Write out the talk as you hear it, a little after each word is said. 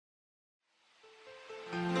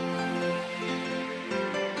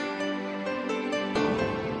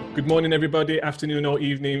Good morning, everybody. Afternoon or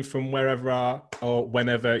evening from wherever or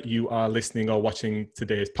whenever you are listening or watching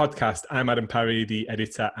today's podcast. I'm Adam Parry, the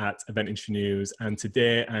editor at Event Industry News. And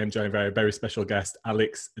today I'm joined by a very special guest,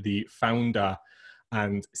 Alex, the founder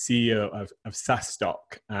and CEO of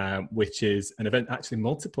SaaStock, which is an event, actually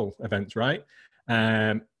multiple events, right?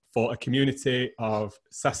 For a community of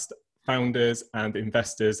SaaS founders and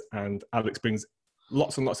investors. And Alex brings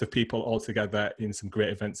lots and lots of people all together in some great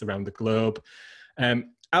events around the globe.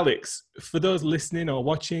 Alex, for those listening or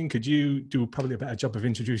watching, could you do probably a better job of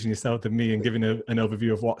introducing yourself than me and giving an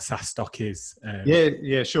overview of what SaaStock is?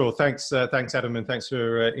 Yeah, sure. Thanks, Adam, and thanks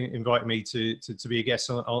for inviting me to be a guest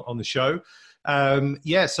on the show. So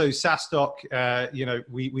SaaStock,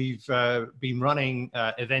 we've been running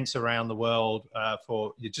events around the world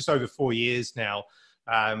for just over 4 years now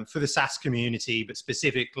for the SaaS community, but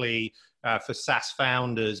specifically for SaaS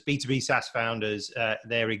founders, B2B SaaS founders,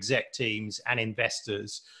 their exec teams and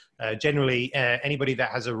investors. Generally, anybody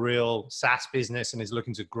that has a real SaaS business and is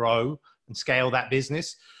looking to grow and scale that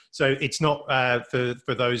business. So it's not for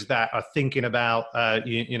those that are thinking about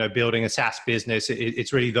building a SaaS business.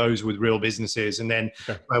 It's really those with real businesses. And then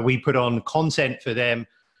we put on content for them,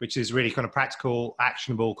 which is really kind of practical,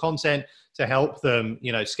 actionable content to help them,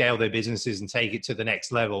 scale their businesses and take it to the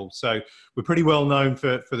next level. So we're pretty well known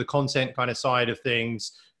for the content kind of side of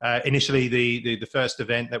things. Initially, the first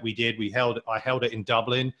event that we did, I held it in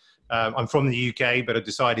Dublin. I'm from the UK, but I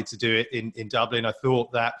decided to do it in Dublin. I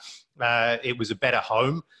thought that it was a better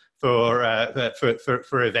home for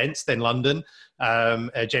events than London.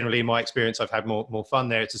 Generally, in my experience, I've had more fun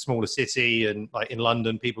there. It's a smaller city, and like in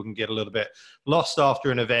London, people can get a little bit lost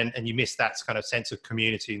after an event, and you miss that kind of sense of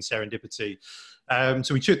community and serendipity.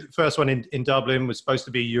 So we took the first one in Dublin, was supposed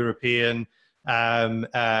to be European, for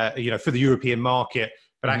the European market,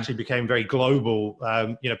 but actually became very global.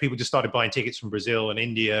 People just started buying tickets from Brazil and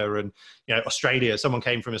India and, Australia. Someone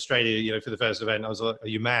came from Australia, for the first event. I was like, are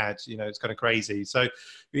you mad? It's kind of crazy. So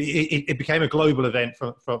it became a global event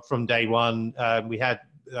from day one. We had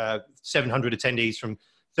 700 attendees from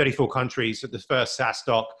 34 countries at the first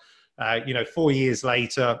SaaStock. 4 years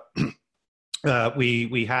later,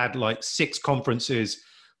 we had like 6 conferences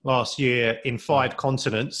last year in 5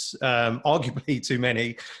 continents, arguably too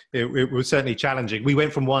many. It was certainly challenging. We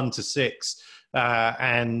went from 1 to 6,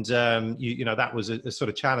 and that was a sort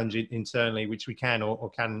of challenge internally, which we can or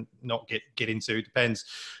can not get into. It depends.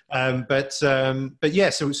 But yeah,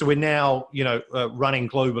 so we're now running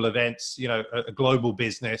global events. A global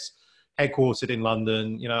business headquartered in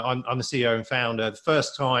London. I'm the CEO and founder. The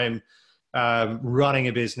first time running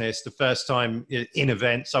a business, the first time in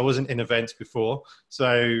events. I wasn't in events before,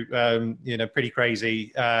 so pretty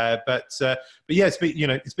crazy. But yeah,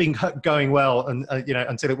 it's been going well, and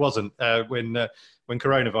until it wasn't when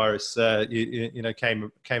coronavirus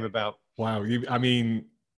came about. Wow,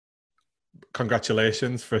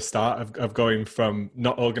 congratulations for a start of going from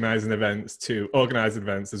not organising events to organising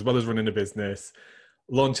events, as well as running a business,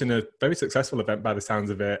 launching a very successful event by the sounds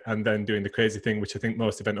of it, and then doing the crazy thing, which I think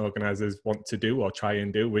most event organizers want to do or try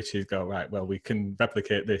and do, which is go, right, well, we can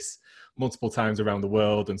replicate this multiple times around the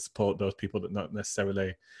world and support those people that not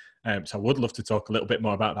necessarily. So I would love to talk a little bit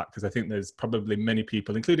more about that, because I think there's probably many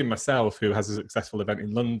people, including myself, who has a successful event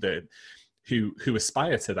in London who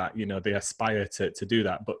aspire to that. They aspire to do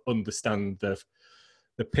that, but understand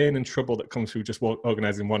the pain and trouble that comes through just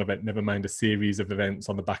organizing one event, never mind a series of events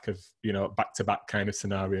on the back of, back-to-back kind of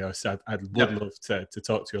scenario. So I'd love to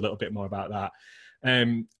talk to you a little bit more about that.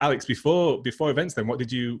 Alex, before events then, what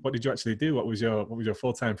did you actually do? What was your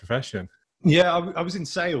full-time profession? Yeah, I was in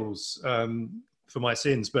sales for my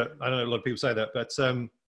sins, but I know a lot of people say that, but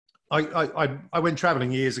I went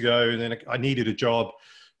traveling years ago, and then I needed a job.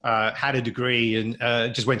 Had a degree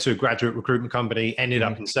and just went to a graduate recruitment company, ended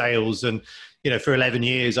up in sales. And, for 11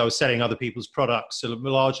 years, I was selling other people's products, so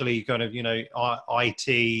largely kind of,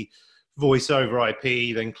 IT, voice over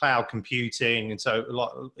IP, then cloud computing. And so a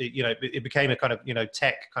lot, it became a kind of,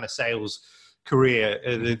 tech kind of sales career.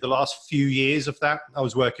 The last few years of that, I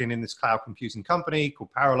was working in this cloud computing company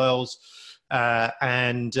called Parallels.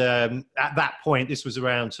 And at that point, this was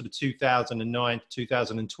around sort of 2009 to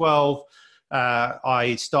 2012.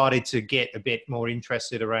 I started to get a bit more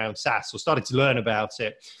interested around SaaS, or started to learn about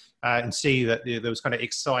it and see that there was kind of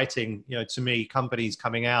exciting, to me, companies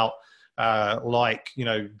coming out like,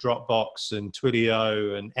 Dropbox and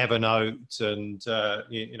Twilio and Evernote and,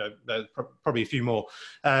 probably a few more.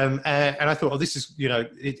 And I thought, this is,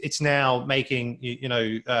 it's now making,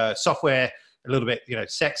 software a little bit,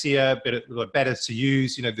 sexier, but better to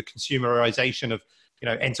use, the consumerization of,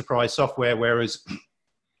 enterprise software, whereas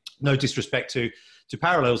no disrespect to to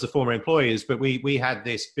Parallels, the former employers, but we had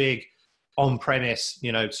this big on-premise,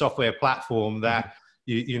 software platform that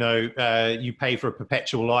you pay for a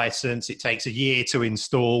perpetual license. It takes a year to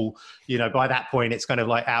install. By that point, it's kind of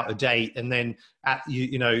like out of date. And then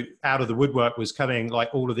out of the woodwork was coming like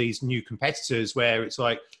all of these new competitors where it's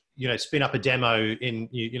like, spin up a demo in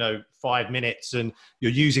 5 minutes and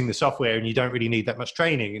you're using the software and you don't really need that much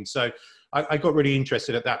training. And so I got really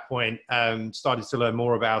interested at that point, started to learn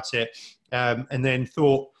more about it, and then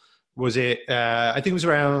thought, I think it was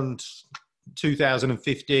around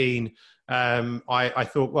 2015. I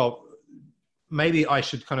thought, well, maybe I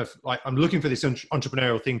should kind of I'm looking for this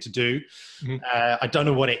entrepreneurial thing to do. I don't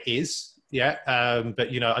know what it is yet, but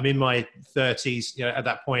I'm in my 30s, at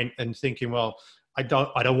that point, and thinking, well, I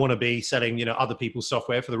don't want to be selling, other people's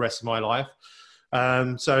software for the rest of my life.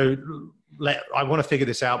 So I want to figure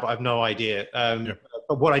this out, but I have no idea.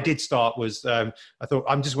 But what I did start was, I thought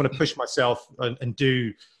I'm just want to push myself and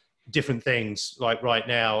do different things like right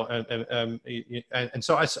now. And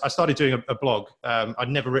so I started doing a blog. I'd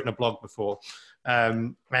never written a blog before.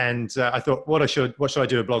 And I thought, what should I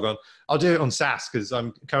do a blog on? I'll do it on SaaS because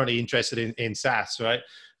I'm currently interested in SaaS, right?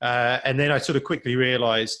 And then I sort of quickly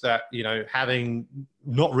realized that, having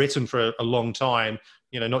not written for a long time,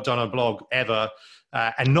 not done a blog ever,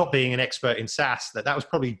 and not being an expert in SaaS, that was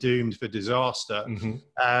probably doomed for disaster.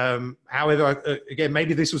 However, again,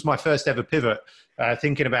 maybe this was my first ever pivot,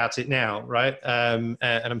 thinking about it now, right? And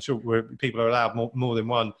I'm sure people are allowed more than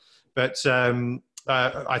one. But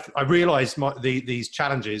I realized these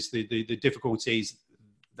challenges, the difficulties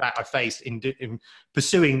that I faced in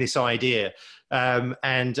pursuing this idea.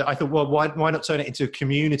 And I thought, well, why not turn it into a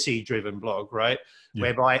community-driven blog, right? Yeah.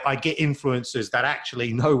 Whereby I get influencers that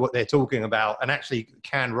actually know what they're talking about and actually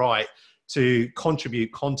can write to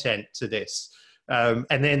contribute content to this.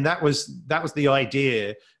 And then that was the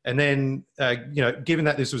idea. And then, given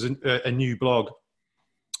that this was a new blog,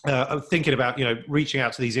 I'm thinking about, reaching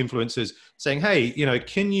out to these influencers saying, hey,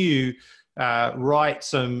 can you write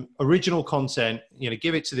some original content,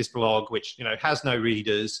 give it to this blog, which, has no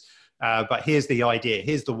readers, but here's the idea,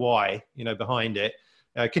 here's the why, behind it.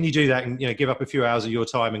 Can you do that and, give up a few hours of your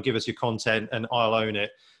time and give us your content and I'll own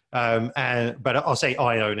it. But I'll say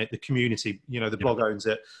I own it, the community, the blog owns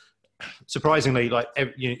it. Surprisingly,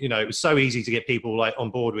 it was so easy to get people on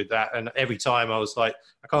board with that. And every time I was like,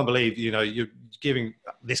 I can't believe, you're giving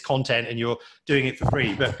this content and you're doing it for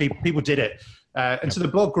free, but people did it. And so the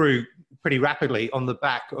blog grew pretty rapidly on the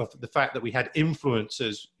back of the fact that we had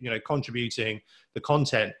influencers, contributing the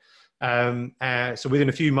content. So within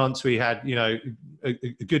a few months, we had,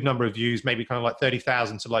 a good number of views, maybe kind of like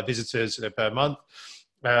 30,000 to visitors per month.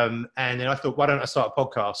 And then I thought, why don't I start a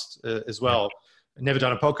podcast as well? I'd never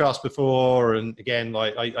done a podcast before. And again,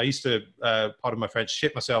 I used to, pardon my French,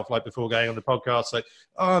 shit myself before going on the podcast,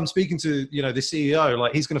 I'm speaking to, the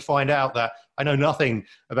CEO, he's going to find out that I know nothing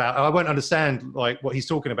about, I won't understand what he's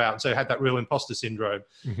talking about. And so I had that real imposter syndrome,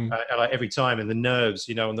 every time, and the nerves,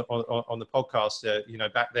 on the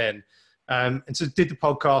podcast, back then. And so did the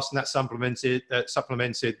podcast, and that supplemented,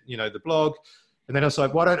 the blog. And then I was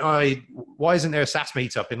like, why isn't there a SaaS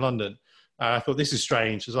meetup in London? I thought, this is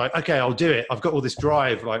strange. I was like, okay, I'll do it. I've got all this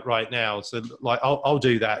drive right now. So I'll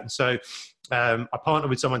do that. And so I partnered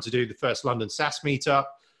with someone to do the first London SaaS meetup.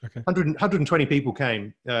 Okay. 120 people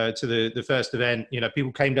came to the first event.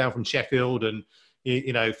 People came down from Sheffield and,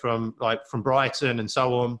 from Brighton and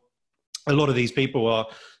so on. A lot of these people are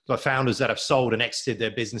founders that have sold and exited their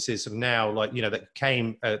businesses. And now that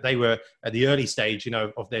came, they were at the early stage,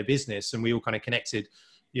 of their business, and we all kind of connected,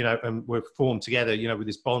 and we're formed together, with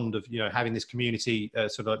this bond of, having this community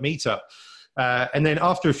meetup. And then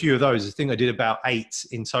after a few of those, I think I did about 8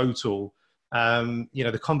 in total.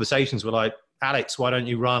 The conversations were like, Alex, why don't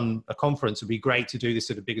you run a conference? It'd be great to do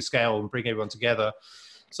this at a bigger scale and bring everyone together.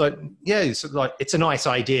 So yeah, it's a nice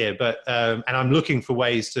idea, but, and I'm looking for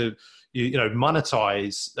ways to,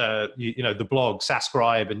 monetize, the blog,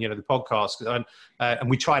 SaaScribe, and, the podcast. And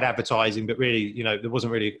we tried advertising, but really, there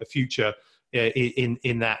wasn't really a future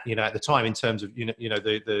in that, at the time, in terms of,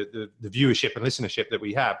 the viewership and listenership that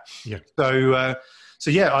we have. Yeah. So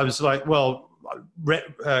yeah, I was like, well,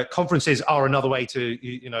 conferences are another way to,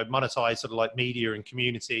 monetize media and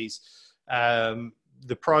communities.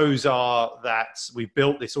 The pros are that we've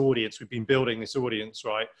built this audience, we've been building this audience,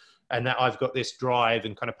 right? And that I've got this drive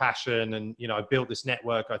and kind of passion, and, I built this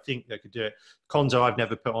network. I think they could do it. Cons are I've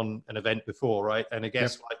never put on an event before, right? And I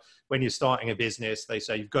guess when you're starting a business, they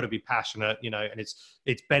say you've got to be passionate, and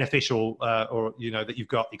it's beneficial, or, that you've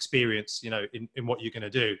got experience, in what you're going to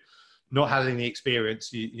do. Not having the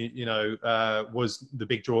experience, was the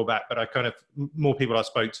big drawback. But I kind of, more people I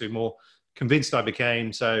spoke to, more convinced I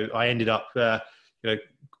became. So I ended up,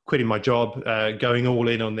 quitting my job, going all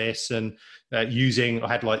in on this, and I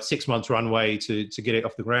had like 6 months runway to get it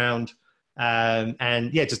off the ground.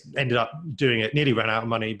 And yeah, just ended up doing it. Nearly ran out of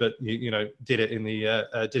money, but did it in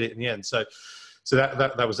the end. So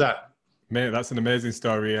that was that. Mate, that's an amazing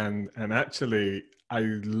story, and actually, I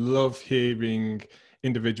love hearing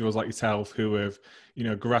individuals like yourself who have,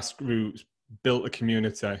 grassroots built a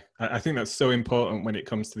community. I think that's so important when it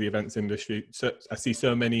comes to the events industry. So I see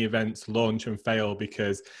so many events launch and fail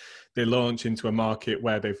because they launch into a market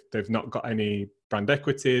where they've not got any brand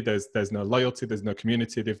equity. There's no loyalty. There's no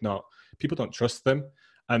community. People don't trust them,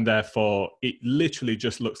 and therefore it literally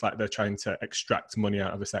just looks like they're trying to extract money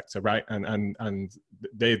out of a sector, right? And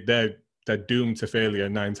they're doomed to failure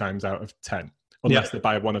 9 times out of 10, unless they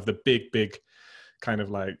buy one of the big kind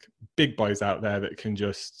of like big boys out there that can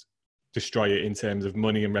just destroy it in terms of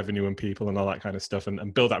money and revenue and people and all that kind of stuff,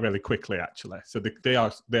 and build that really quickly, actually. So they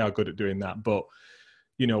are good at doing that. But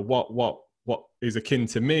what is akin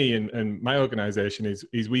to me and my organization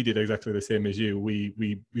is we did exactly the same as you.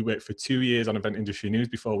 We worked for 2 years on Event Industry News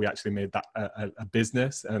before we actually made that a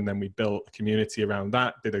business, and then we built a community around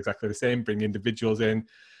that, did exactly the same, bring individuals in,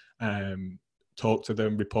 talked to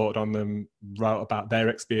them, reported on them, wrote about their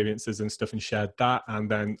experiences and stuff, and shared that.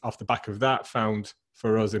 And then off the back of that, found,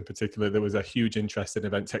 for us in particular, there was a huge interest in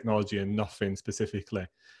event technology and nothing specifically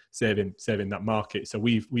serving that market. So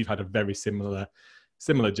we've had a very similar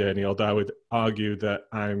journey, although I would argue that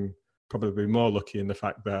I'm probably more lucky in the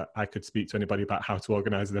fact that I could speak to anybody about how to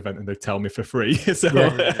organize an event and they tell me for free. So,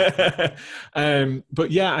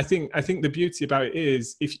 but yeah, I think the beauty about it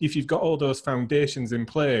is if you've got all those foundations in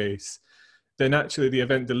place, then actually the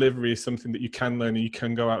event delivery is something that you can learn, and you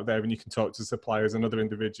can go out there and you can talk to suppliers and other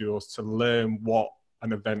individuals to learn what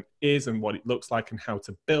an event is and what it looks like and how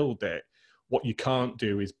to build it. What you can't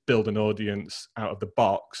do is build an audience out of the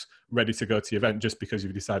box ready to go to the event just because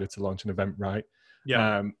you've decided to launch an event, right?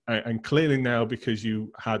 Yeah. And clearly now, because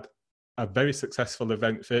you had a very successful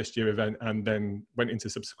event, first year event, and then went into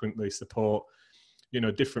subsequently support,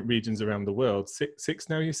 different regions around the world. Six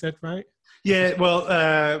now, you said, right? Yeah,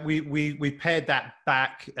 well, we pared that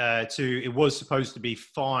back to, it was supposed to be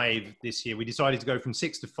 5 this year. We decided to go from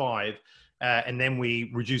 6 to 5, and then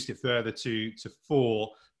we reduced it further to 4,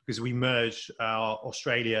 because we merged our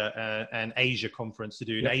Australia and Asia conference to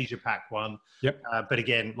do an Asia Pac one. Yep. But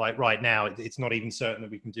again, like right now, it's not even certain that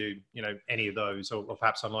we can do, any of those, or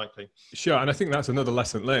perhaps unlikely. Sure. And I think that's another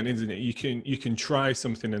lesson learned, isn't it? You can try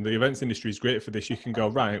something, and the events industry is great for this. You can go,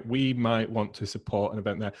 right, we might want to support an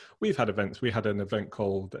event there. We've had events. We had an event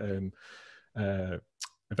called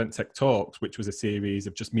Event Tech Talks, which was a series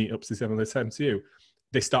of just meetups similar to you.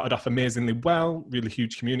 They started off amazingly well, really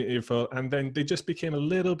huge community, and then they just became a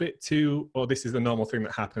little bit too, this is the normal thing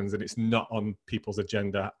that happens and it's not on people's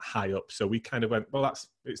agenda high up. So we kind of went, well,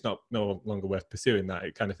 it's no longer worth pursuing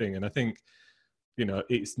that kind of thing. And I think,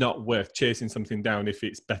 it's not worth chasing something down if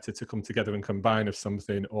it's better to come together and combine of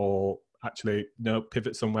something, or actually,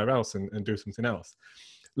 pivot somewhere else and do something else.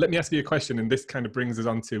 Let me ask you a question, and this kind of brings us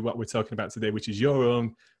on to what we're talking about today, which is your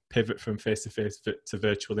own pivot from face-to-face to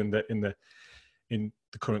virtual in the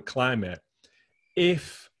current climate.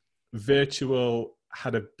 If virtual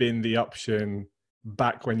had been the option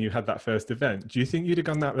back when you had that first event, do you think you'd have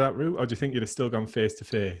gone that route, or do you think you'd have still gone face to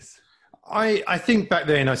face? I think back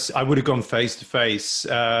then I would have gone face to face.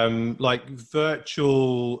 Like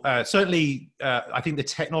virtual, certainly, I think the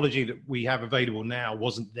technology that we have available now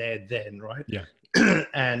wasn't there then, right? Yeah.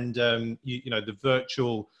 And the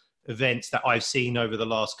virtual events that I've seen over the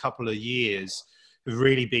last couple of years have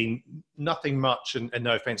really been nothing much, and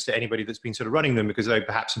no offense to anybody that's been sort of running them, because they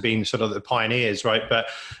perhaps have been sort of the pioneers, right? But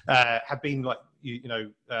have been like,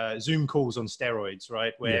 Zoom calls on steroids,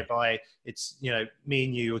 right? Whereby it's, me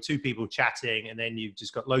and you, or 2 people chatting, and then you've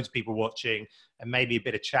just got loads of people watching, and maybe a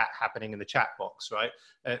bit of chat happening in the chat box, right?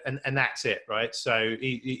 And that's it, right? So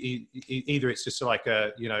either it's just like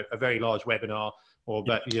a very large webinar, or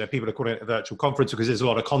that people are calling it a virtual conference because there's a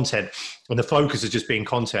lot of content, and the focus is just being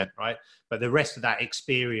content, right? But the rest of that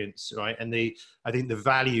experience, right? And I think the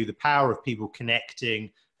value, the power of people connecting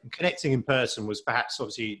in person was perhaps,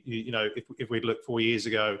 obviously, if we'd looked 4 years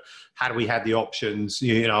ago, had we had the options,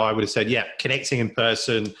 I would have said, yeah, connecting in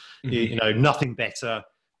person, nothing better,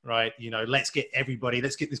 right? Let's get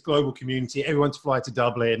this global community, everyone to fly to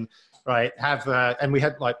Dublin, right? And we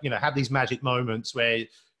had have these magic moments where,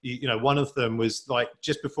 one of them was like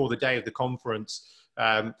just before the day of the conference,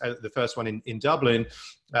 the first one in Dublin,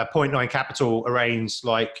 Point Nine Capital arranged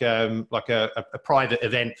like a private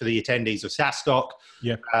event for the attendees of SaaStock.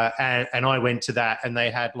 Yeah. And I went to that, and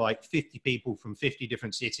they had like 50 people from 50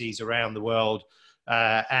 different cities around the world.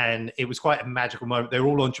 And it was quite a magical moment. They were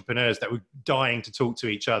all entrepreneurs that were dying to talk to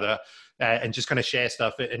each other and just kind of share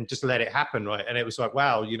stuff and just let it happen, right? And it was like,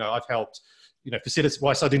 wow, I've helped, facilitate.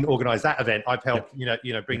 Whilst I didn't organize that event, I've helped,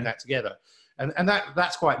 bring that together. And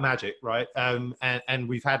that's quite magic, right? And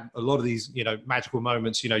we've had a lot of these, magical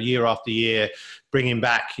moments, year after year, bringing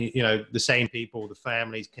back, the same people, the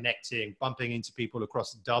families, connecting, bumping into people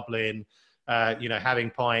across Dublin,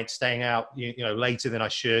 having pints, staying out, later than I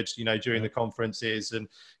should, during the conferences, and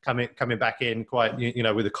coming back in quite,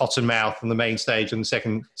 with a cotton mouth on the main stage on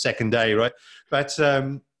the second day, right?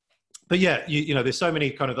 But yeah, there's so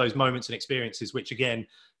many kind of those moments and experiences which again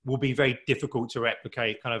will be very difficult to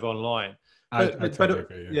replicate kind of online. I totally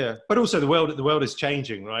agree, yeah, but also the world is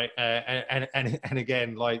changing, right? And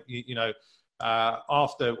again, like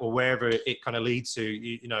after or wherever it kind of leads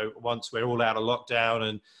to, once we're all out of lockdown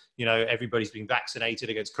and everybody's been vaccinated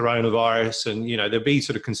against coronavirus, and there'll be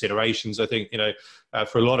sort of considerations, I think,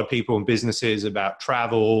 for a lot of people and businesses about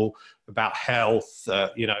travel, about health,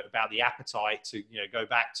 about the appetite to go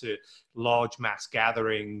back to large mass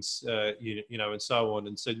gatherings, and so on.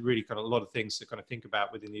 And so really kind of a lot of things to kind of think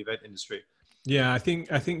about within the event industry. Yeah, I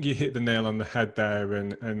think you hit the nail on the head there,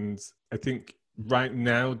 and I think right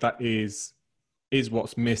now that is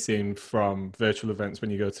what's missing from virtual events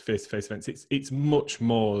when you go to face-to-face events. It's much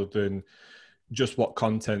more than just what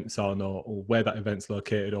content's on or where that event's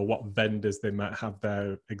located or what vendors they might have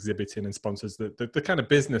there exhibiting and sponsors. The kind of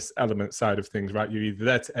business element side of things, right? You're either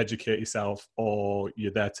there to educate yourself or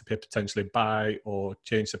you're there to potentially buy or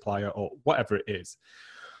change supplier or whatever it is.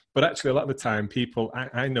 But actually, a lot of the time, people,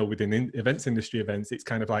 I know within events industry events, it's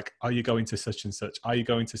kind of like, are you going to such and such? Are you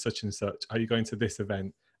going to such and such? Are you going to this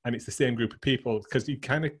event? And it's the same group of people, because you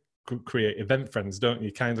kind of create event friends, don't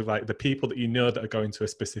you? Kind of like the people that that are going to a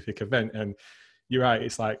specific event. And you're right,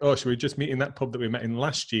 it's like, oh, should we just meet in that pub that we met in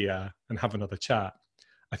last year and have another chat?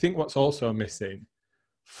 I think what's also missing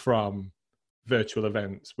from virtual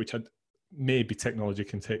events, which maybe technology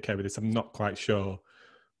can take care of this, I'm not quite sure,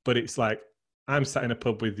 but it's like, I'm sat in a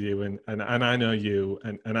pub with you and I know you,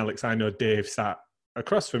 and Alex, I know Dave sat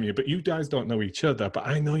across from you, but you guys don't know each other, but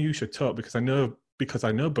I know you should talk because I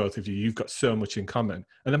know both of you, you've got so much in common.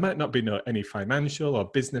 And there might not be any financial or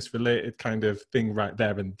business related kind of thing right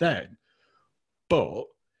there and then, but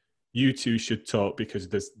you two should talk because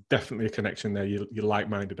there's definitely a connection there. You're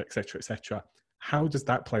like-minded, etc., etc. How does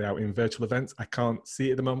that play out in virtual events? I can't see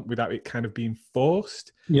it at the moment without it kind of being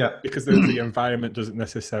forced. Yeah. Because the environment doesn't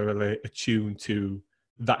necessarily attune to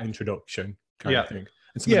that introduction kind of thing.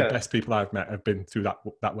 And some of the best people I've met have been through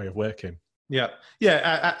that way of working. Yeah,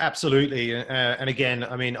 absolutely. And again,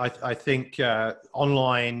 I mean, I think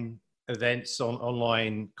online events,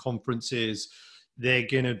 online conferences, they're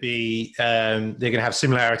going to have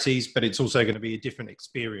similarities, but it's also going to be a different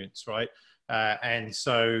experience, right? And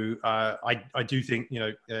so I do think,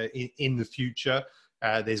 in the future,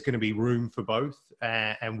 there's going to be room for both,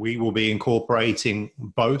 and we will be incorporating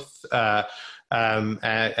both.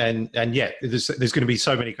 And yeah, there's going to be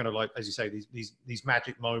so many kind of, like, as you say, these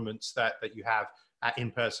magic moments that you have at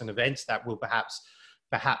in-person events that will perhaps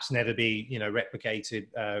never be, replicated,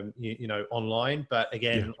 online. But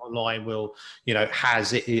again, online will,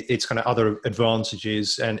 has its kind of other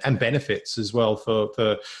advantages and benefits as well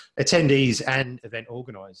for attendees and event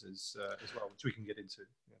organizers as well, which we can get into.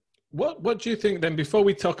 Yeah. What do you think then, before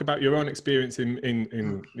we talk about your own experience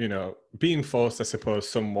in being forced, I suppose,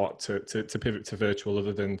 somewhat to pivot to virtual,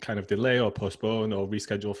 other than kind of delay or postpone or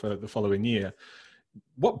reschedule for the following year?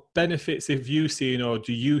 What benefits have you seen, or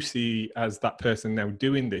do you see as that person now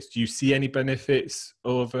doing this? Do you see any benefits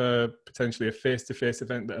over potentially a face-to-face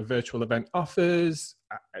event that a virtual event offers?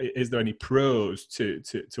 Is there any pros to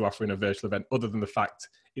offering a virtual event other than the fact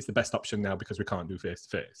it's the best option now because we can't do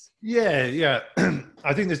face-to-face? Yeah.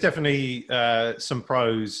 I think there's definitely some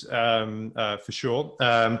pros for sure.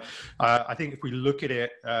 I think if we look at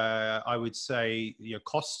it, I would say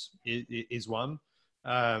cost is one.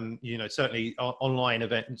 Certainly online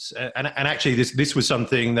events, and actually this was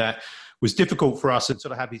something that was difficult for us, and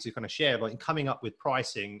sort of happy to kind of share, like coming up with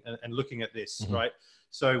pricing and looking at this, right?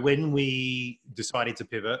 So when we decided to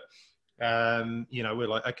pivot, we're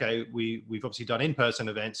like, okay, we've obviously done in-person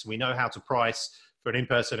events. We know how to price for an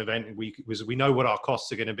in-person event. We know what our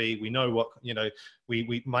costs are going to be. We know what,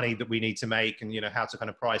 we money that we need to make, and, how to kind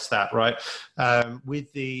of price that, right?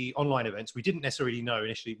 With the online events, we didn't necessarily know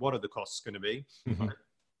initially what are the costs going to be.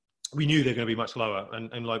 we knew they're going to be much lower,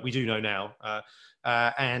 and like we do know now.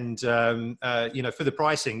 You know, for the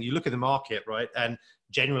pricing, you look at the market, right? And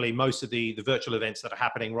generally, most of the virtual events that are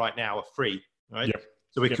happening right now are free, right? Yep.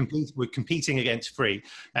 So we're competing against free,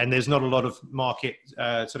 and there's not a lot of market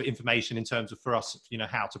sort of information in terms of for us, you know,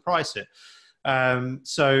 how to price it.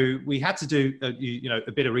 So we had to do, you know,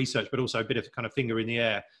 a bit of research, but also a bit of kind of finger in the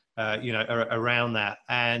air, you know, around that.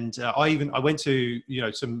 And I went to, you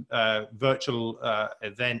know, some virtual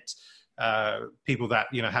event people that,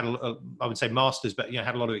 you know, had I would say masters, but, you know,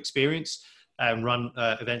 had a lot of experience and run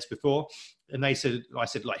events before. And I said,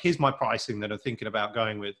 like, here's my pricing that I'm thinking about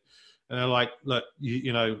going with. And they're like, look,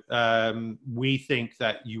 you know, we think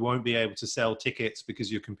that you won't be able to sell tickets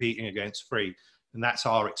because you're competing against free. And that's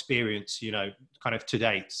our experience, you know, kind of to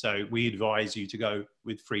date. So we advise you to go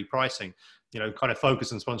with free pricing, you know, kind of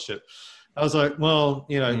focus on sponsorship. I was like, well,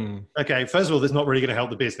 you know, okay, first of all, that's not really going to help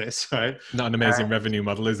the business, right? Not an amazing revenue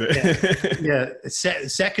model, is it? Yeah.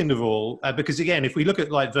 Second of all, because again, if we look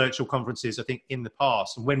at like virtual conferences, I think in the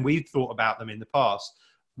past, and when we've thought about them in the past,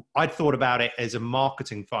 I'd thought about it as a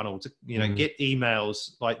marketing funnel to, you know, get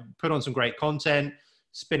emails, like put on some great content,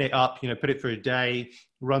 spin it up, you know, put it for a day,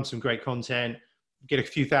 run some great content, get a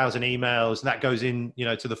few thousand emails, and that goes in, you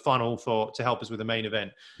know, to the funnel to help us with the main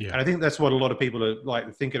event. Yeah. And I think that's what a lot of people are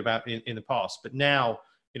like thinking about in the past. But now,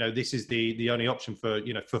 you know, this is the only option for,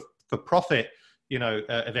 you know, for profit, you know,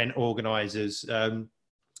 event organizers.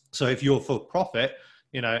 So if you're for profit,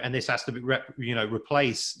 you know, and this has to be, you know,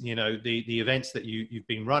 replace, you know, the events that you've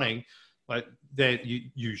been running, like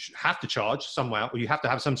you have to charge somewhere, or you have to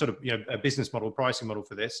have some sort of, you know, a business model, pricing model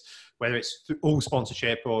for this, whether it's all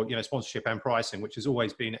sponsorship or, you know, sponsorship and pricing, which has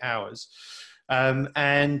always been ours.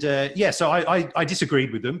 Yeah, so I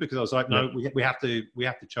disagreed with them because I was like, no, we have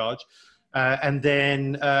to charge. And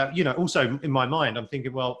then, you know, also in my mind, I'm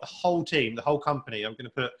thinking, well, the whole team, the whole company, I'm going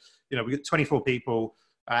to put, you know, we got 24 people,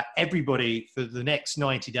 everybody for the next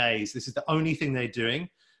 90 days. This is the only thing they're doing.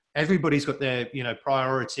 Everybody's got their, you know,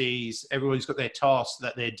 priorities. Everybody's got their tasks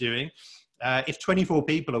that they're doing. If 24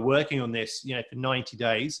 people are working on this, you know, for 90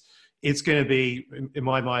 days, it's going to be, in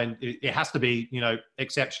my mind, it has to be, you know,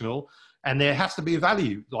 exceptional. And there has to be a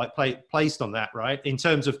value like placed on that, right? In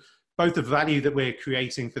terms of both the value that we're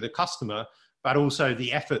creating for the customer, but also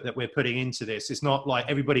the effort that we're putting into this. It's not like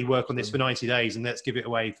everybody work on this for 90 days and let's give it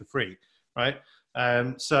away for free, right?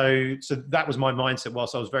 So that was my mindset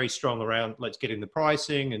whilst I was very strong around let's get in the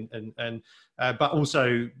pricing but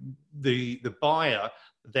also the buyer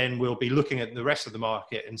then will be looking at the rest of the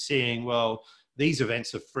market and seeing, well, these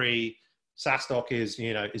events are free. SaaStock is,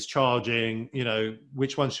 you know, is charging, you know,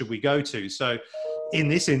 which one should we go to? So in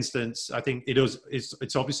this instance, I think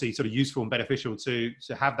it's obviously sort of useful and beneficial to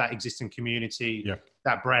have that existing community,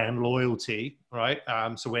 that brand loyalty, right?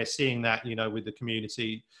 So we're seeing that, you know, with the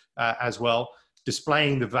community as well,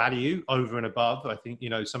 displaying the value over and above, I think, you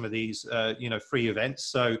know, some of these, you know, free events.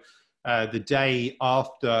 So the day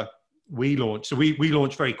after we launched, so we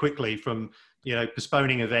launched very quickly from, you know,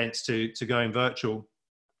 postponing events to going virtual.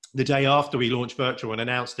 The day after we launched virtual and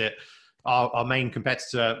announced it, our main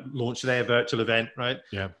competitor launched their virtual event, right?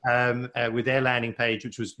 Yeah. With their landing page,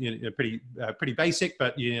 which was, you know, pretty basic,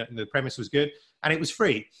 but, you know, the premise was good, and it was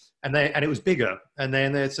free, and it was bigger. And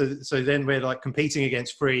then so then we're like competing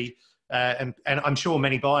against free, and I'm sure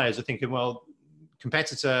many buyers are thinking, well,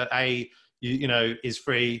 competitor A, you know, is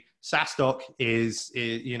free. SaaStock is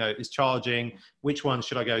you know, is charging. Which one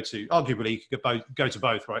should I go to? Arguably, you could go to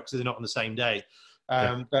both, right? Because they're not on the same day.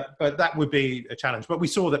 But that would be a challenge. But we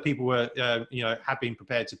saw that people were, you know, have been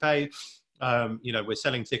prepared to pay. You know, we're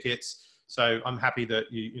selling tickets, so I'm happy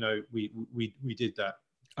that you know we did that.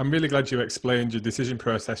 I'm really glad you explained your decision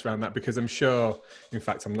process around that, because I'm sure, in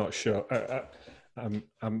fact, I'm not sure.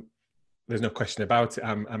 There's no question about it.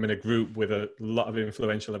 I'm in a group with a lot of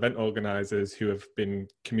influential event organizers who have been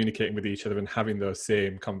communicating with each other and having those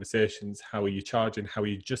same conversations. How are you charging? How are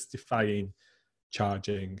you justifying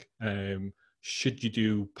charging? Should you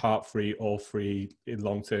do part free or free in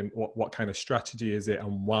long term? What kind of strategy is it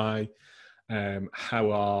and why?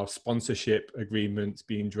 How are sponsorship agreements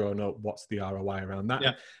being drawn up? What's the ROI around that?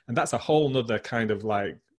 Yeah. And that's a whole nother kind of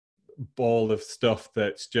like ball of stuff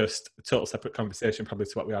that's just a total separate conversation probably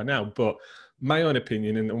to what we are now. But my own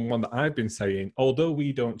opinion, and one that I've been saying, although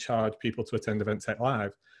we don't charge people to attend Event Tech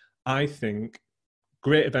Live, I think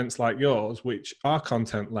great events like yours, which are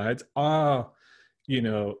content led, are, you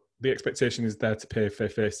know, the expectation is there to pay for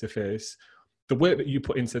face-to-face. The work that you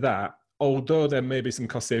put into that, although there may be some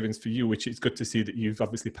cost savings for you, which it's good to see that you've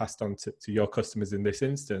obviously passed on to your customers in this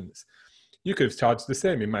instance, You could have charged the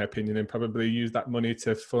same, in my opinion, and probably use that money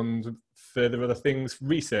to fund further other things,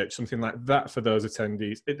 research, something like that for those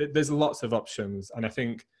attendees. There's lots of options, and I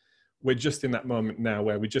think we're just in that moment now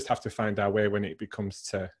where we just have to find our way when it becomes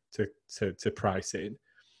to pricing.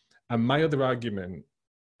 And my other argument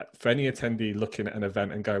for any attendee looking at an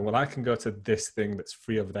event and going, well, I can go to this thing that's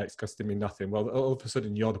free over there, it's costing me nothing. Well, all of a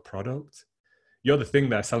sudden you're the product. You're the thing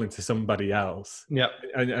they're selling to somebody else. Yeah.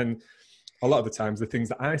 And a lot of the times the things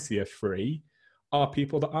that I see are free are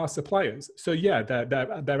people that are suppliers. So yeah,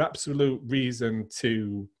 their absolute reason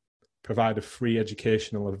to provide a free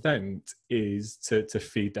educational event is to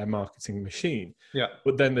feed their marketing machine. Yeah.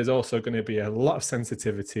 But then there's also going to be a lot of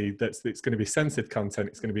sensitivity it's going to be censored content.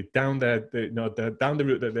 It's going to be down there, down the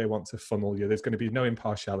route that they want to funnel you. There's going to be no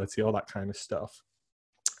impartiality, all that kind of stuff.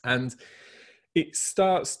 And it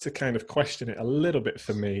starts to kind of question it a little bit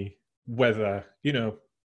for me, whether,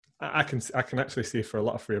 I can actually see for a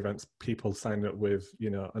lot of free events, people sign up with,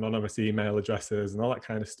 anonymous email addresses and all that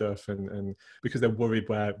kind of stuff. And because they're worried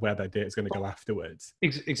where their data is going to go afterwards.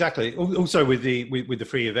 Exactly. Also with the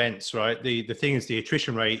free events, right? The thing is the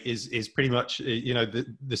attrition rate is pretty much,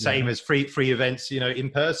 the same as free events, in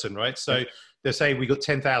person, right? So they say we got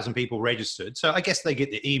 10,000 people registered. So I guess they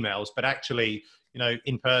get the emails, but actually,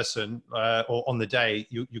 in person or on the day,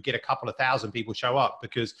 you get a couple of thousand people show up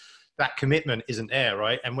because that commitment isn't there,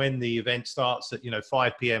 right? And when the event starts at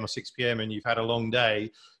 5 p.m. or 6 p.m. and you've had a long day,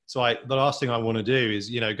 it's like the last thing I want to do is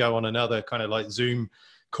go on another kind of like Zoom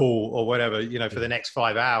call or whatever for the next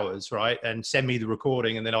 5 hours, right? And send me the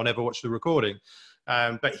recording and then I'll never watch the recording.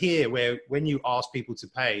 But here, when you ask people to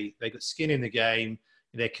pay, they got skin in the game,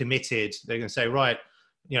 they're committed. They're going to say, right,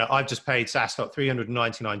 I've just paid SaaStock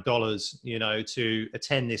 $399, to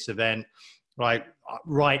attend this event.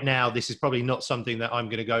 Right now, this is probably not something that I'm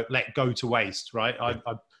going to let go to waste, right?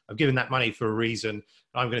 I've given that money for a reason.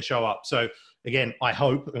 I'm going to show up. So again, I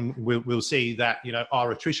hope, and we'll see that,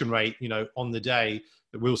 our attrition rate, on the day,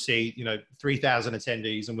 that we'll see, 3,000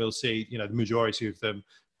 attendees and we'll see, the majority of them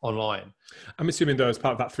online. I'm assuming though, as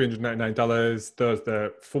part of that $399, those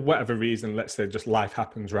that for whatever reason, let's say just life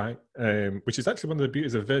happens, right? Which is actually one of the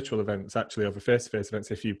beauties of virtual events, actually over face-to-face events.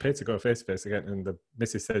 If you pay to go face-to-face again and the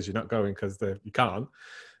missus says you're not going because you can't,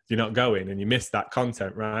 you're not going and you miss that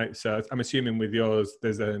content, right? So I'm assuming with yours,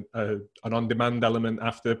 there's an on-demand element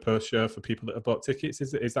after post-show for people that have bought tickets.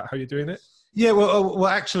 Is that how you're doing it? Yeah, well,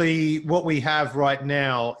 actually, what we have right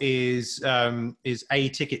now is a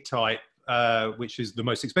ticket type, which is the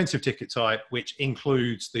most expensive ticket type, which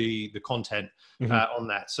includes the content on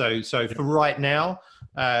that. So for right now,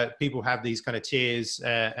 people have these kind of tiers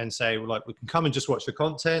and say, well, like, we can come and just watch the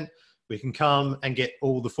content. We can come and get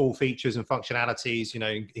all the full features and functionalities,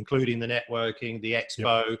 including the networking, the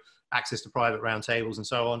expo, access to private roundtables, and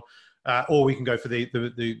so on. Or we can go for the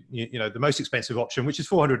most expensive option, which is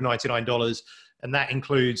 $499, and that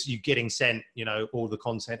includes you getting sent all the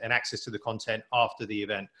content and access to the content after the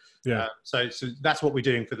event. Yeah. So that's what we're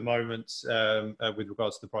doing for the moment with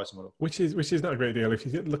regards to the pricing model. Which is not a great deal. If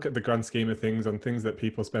you look at the grand scheme of things, on things that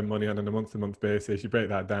people spend money on a month-to-month basis, you break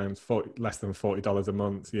that down, less than $40 a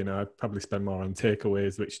month. I'd probably spend more on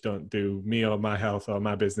takeaways, which don't do me or my health or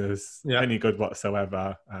my business any good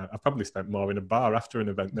whatsoever. I probably spent more in a bar after an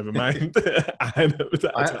event. Never mind. I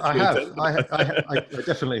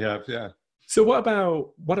definitely have. Yeah. So what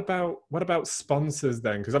about sponsors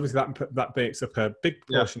then? Because obviously that makes up a big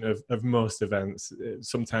portion of most events.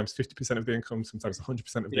 Sometimes 50% of the income, sometimes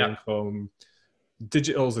 100% of the income.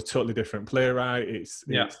 Digital's a totally different play, right? It's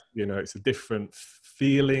a different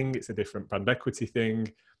feeling. It's a different brand equity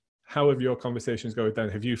thing. How have your conversations going then?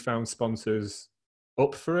 Have you found sponsors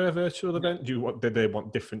up for a virtual event? Did they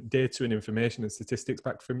want different data and information and statistics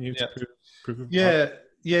back from you to prove? Yeah.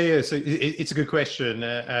 So it's a good question.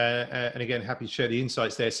 And again, happy to share the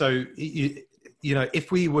insights there. So,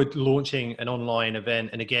 if we were launching an online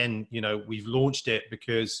event, and again, we've launched it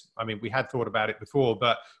because, we had thought about it before,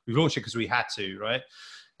 but we've launched it because we had to, right?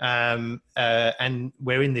 And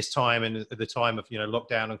we're in this time, and at the time of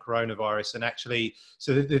lockdown and coronavirus, and actually,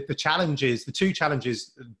 so the two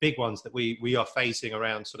challenges, big ones that we are facing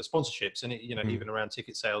around sort of sponsorships, and even around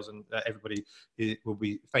ticket sales, and everybody will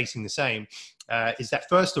be facing the same. Is that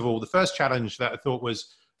first of all, the first challenge that I thought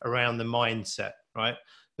was around the mindset, right?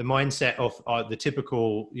 The mindset of the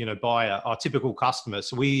typical buyer, our typical customer.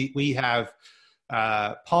 So we have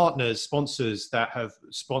partners, sponsors that have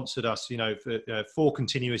sponsored us, for 4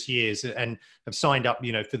 continuous years and have signed up,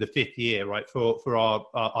 for the 5th year, right, for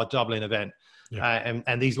our Dublin event.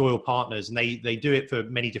 And these loyal partners, and they do it for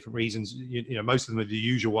many different reasons. Most of them are the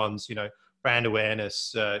usual ones, brand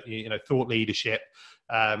awareness, thought leadership.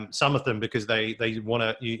 Some of them because they want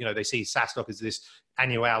to, they see SaaStock as this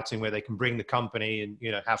annual outing where they can bring the company and,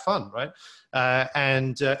 have fun, right?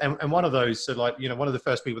 And one of those, so like, one of the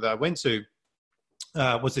first people that I went to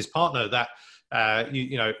was this partner that,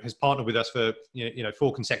 has partnered with us for,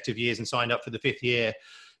 4 consecutive years and signed up for the 5th year.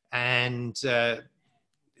 And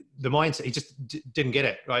the mindset, he just didn't get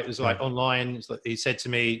it, right? It was like online. It's like, he said to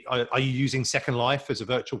me, are you using Second Life as a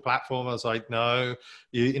virtual platform? I was like, no.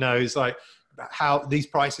 It's like, how these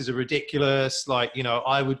prices are ridiculous. Like,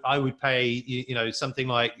 I would pay, something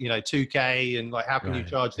like, 2K, and like, how can you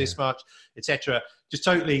charge this much, etc. Just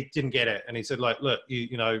totally didn't get it. And he said, like, look,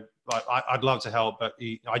 like, I'd love to help, but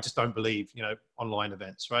I just don't believe, online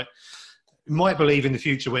events, right? Might believe in the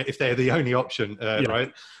future if they're the only option,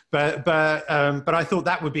 right? But I thought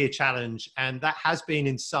that would be a challenge, and that has been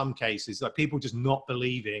in some cases, like people just not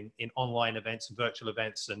believing in online events and virtual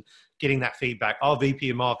events, and getting that feedback. Our VP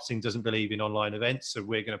of marketing doesn't believe in online events, so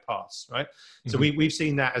we're going to pass, right? So we've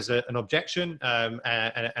seen that as an objection,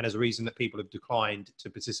 and as a reason that people have declined to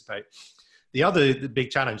participate. The big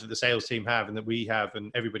challenge that the sales team have, and that we have,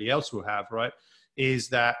 and everybody else will have, right, is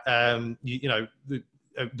that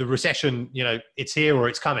the recession, it's here or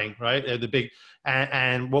it's coming, right?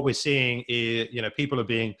 And what we're seeing is, people are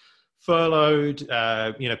being furloughed,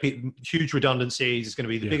 huge redundancies. It's going to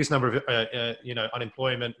be the biggest number of,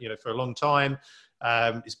 unemployment, for a long time.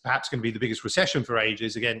 It's perhaps going to be the biggest recession for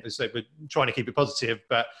ages. Again, so we're trying to keep it positive,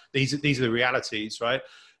 but these are the realities, right?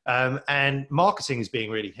 And marketing is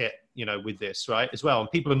being really hit, with this, right, as well.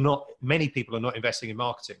 And many people are not investing in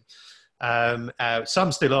marketing.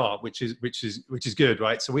 Some still are, which is good,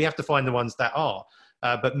 right? So we have to find the ones that are.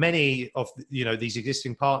 But many of these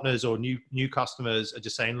existing partners or new customers are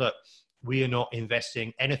just saying, look, we are not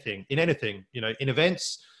investing in anything, in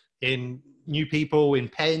events, in new people, in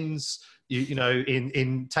pens,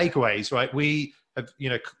 in takeaways, right? We have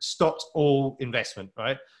stopped all investment,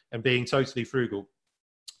 right, and being totally frugal,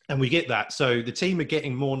 and we get that. So the team are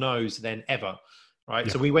getting more no's than ever. Right.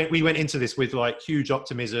 Yeah. So we went into this with like huge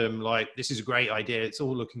optimism, like, this is a great idea, it's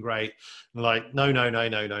all looking great. And like, no. And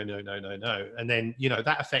then,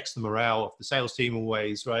 that affects the morale of the sales team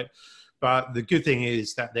always. Right. But the good thing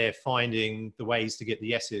is that they're finding the ways to get the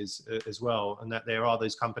yeses as well. And that there are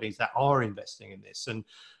those companies that are investing in this. And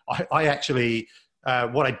I actually,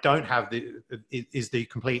 what I don't have is the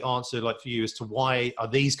complete answer, like for you, as to why are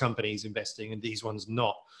these companies investing and these ones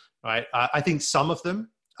not. Right. I think some of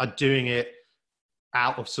them are doing it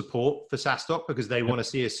out of support for SaaStock because they want to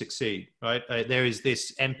see us succeed, right? There is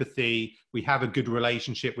this empathy. We have a good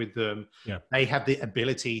relationship with them. Yeah. They have the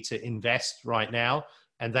ability to invest right now,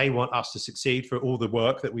 and they want us to succeed for all the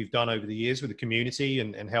work that we've done over the years with the community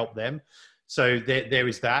and help them. So there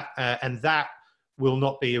is that. And that will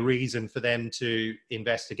not be a reason for them to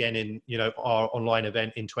invest again in, our online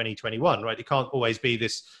event in 2021, right? It can't always be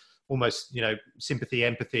this almost, sympathy,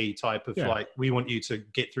 empathy type of like, we want you to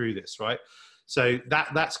get through this, right? So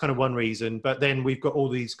that's kind of one reason. But then we've got all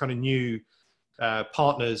these kind of new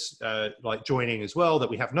partners like joining as well that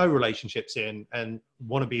we have no relationships in and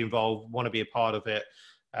want to be involved, want to be a part of it,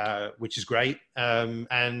 which is great. And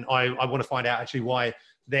I want to find out actually why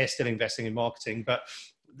they're still investing in marketing. But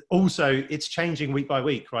also it's changing week by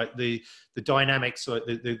week, right? The dynamics, like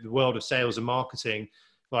the world of sales and marketing,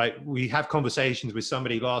 like we have conversations with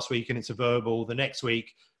somebody last week and it's a verbal. The next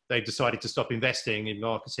week, they've decided to stop investing in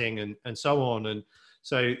marketing and so on. And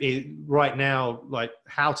so right now, like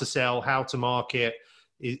how to sell, how to market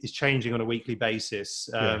is changing on a weekly basis.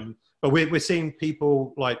 But we're seeing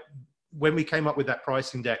people, like when we came up with that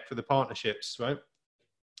pricing deck for the partnerships, right?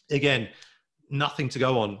 Again, nothing to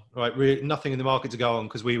go on, right? Nothing in the market to go on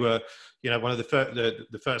because we were, one of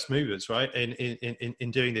the first movers, right?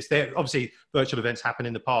 In doing this. There obviously virtual events happen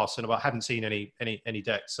in the past, and I haven't seen any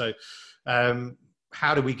decks. So,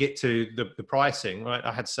 how do we get to the pricing, right?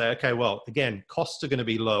 I had to say, okay, well, again, costs are going to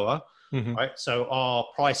be lower, right? So our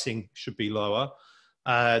pricing should be lower.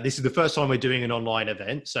 This is the first time we're doing an online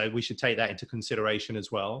event, so we should take that into consideration as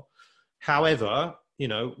well. However,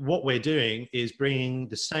 what we're doing is bringing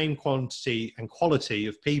the same quantity and quality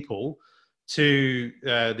of people to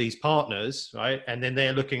these partners, right? And then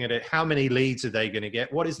they're looking at it, how many leads are they going to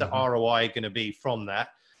get? What is the ROI going to be from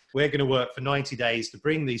that? We're going to work for 90 days to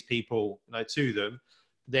bring these people to them.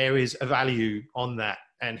 There is a value on that.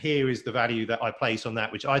 And here is the value that I place on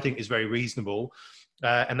that, which I think is very reasonable.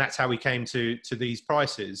 And that's how we came to these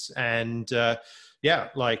prices. And as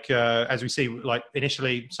we see, like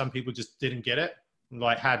initially, some people just didn't get it,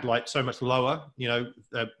 like had like so much lower,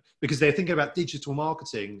 because they're thinking about digital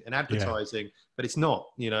marketing and advertising, but it's not,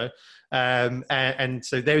 and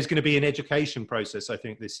so there's going to be an education process, I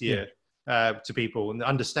think, this year. To people and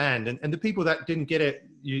understand, and the people that didn't get it,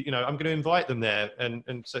 I'm going to invite them there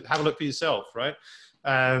and so have a look for yourself, right?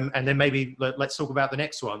 And then maybe let's talk about the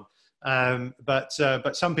next one. But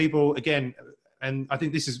some people, again, and I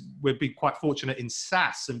think we've been quite fortunate in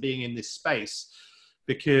SaaS and being in this space,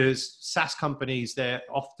 because SaaS companies, they're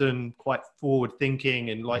often quite forward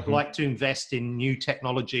thinking and like to invest in new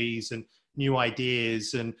technologies and new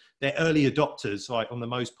ideas, and they're early adopters, like on the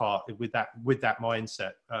most part, with that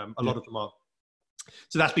mindset. A lot of them are.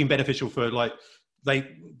 So that's been beneficial for, like, they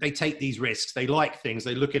take these risks, they like things,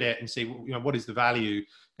 they look at it and see, what is the value,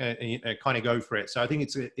 and kind of go for it. So I think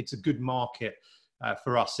it's a good market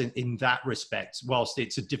for us in that respect, whilst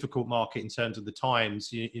it's a difficult market in terms of the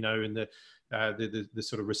times, and the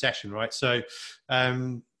sort of recession, right? So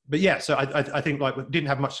but yeah, so I think, like, we didn't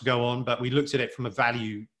have much to go on, but we looked at it from a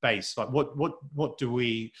value base. Like,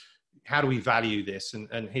 how do we value this?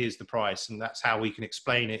 And here's the price. And that's how we can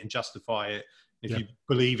explain it and justify it. If you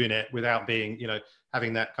believe in it without being,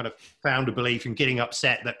 having that kind of founder belief and getting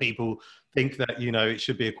upset that people think that, it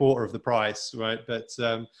should be a quarter of the price, right? But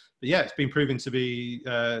yeah, it's been proven to be,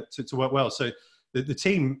 to work well. So the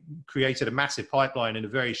team created a massive pipeline in a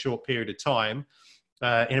very short period of time.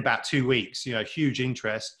 In about 2 weeks, huge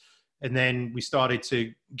interest. And then we started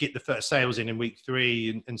to get the first sales in week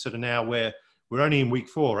 3. And sort of now we're only in week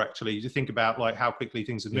 4, actually, to think about, like, how quickly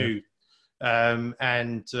things have moved. I'm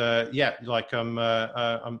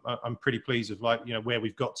pretty pleased with, like, where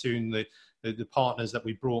we've got to and the partners that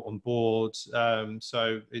we brought on board.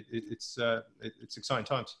 So it's exciting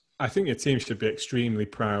times. I think your team should be extremely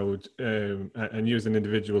proud, and you as an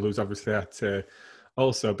individual who's obviously had to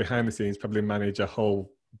also behind the scenes probably manage a whole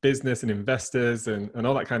business and investors and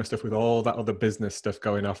all that kind of stuff, with all that other business stuff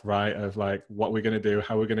going off, right? Of, like, what we're going to do,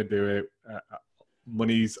 how we're going to do it,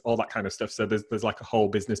 monies, all that kind of stuff. So there's like a whole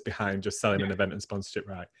business behind just selling an event and sponsorship,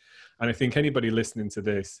 right? And I think anybody listening to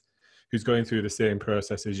this who's going through the same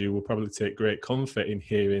process as you will probably take great comfort in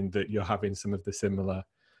hearing that you're having some of the similar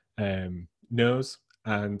no's.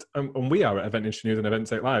 And we are at Event Industry News and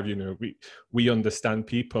Events Tech Live, we understand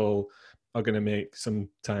people are going to make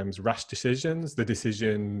sometimes rash decisions. The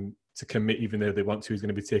decision to commit, even though they want to, is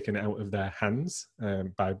going to be taken out of their hands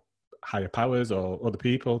by higher powers or other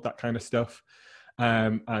people, that kind of stuff.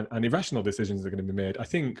 And irrational decisions are going to be made. I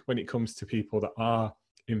think when it comes to people that are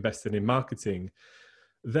invested in marketing,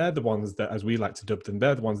 they're the ones that, as we like to dub them,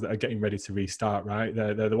 they're the ones that are getting ready to restart, right?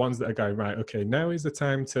 They're the ones that are going, right, okay, now is the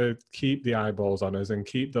time to keep the eyeballs on us and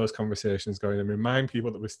keep those conversations going and remind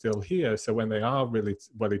people that we're still here. So when they are really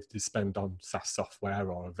ready to spend on SaaS software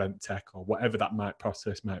or event tech or whatever that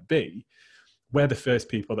process might be, we're the first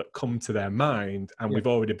people that come to their mind, and we've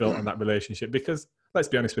already built on that relationship. Because let's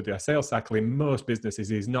be honest with you, a sales cycle in most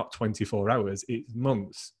businesses is not 24 hours, it's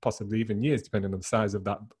months, possibly even years, depending on the size of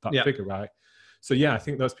that figure, right? So yeah, I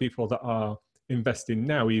think those people that are investing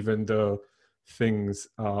now, even though things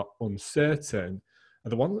are uncertain, are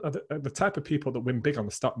the type of people that win big on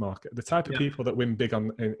the stock market, the type of people that win big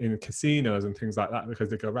in casinos and things like that, because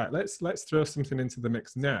they go, right, let's throw something into the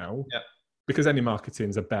mix now, because any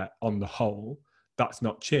marketing's a bet on the whole. That's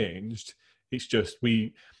not changed. It's just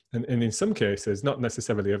and in some cases, not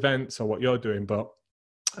necessarily events or what you're doing, but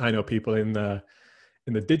I know people in the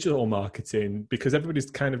digital marketing, because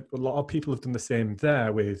everybody's a lot of people have done the same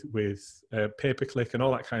there with pay-per-click and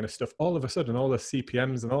all that kind of stuff. All of a sudden, all the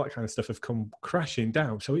CPMs and all that kind of stuff have come crashing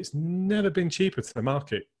down. So it's never been cheaper to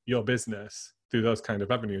market your business through those kind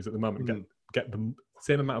of avenues at the moment. Get the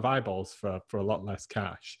same amount of eyeballs for a lot less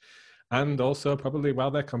cash. And also probably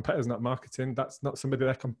while their competitors not marketing, that's not somebody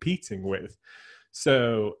they're competing with.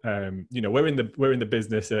 So, we're in the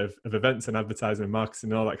business of events and advertising and marketing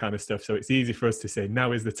and all that kind of stuff. So it's easy for us to say,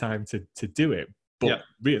 now is the time to do it. But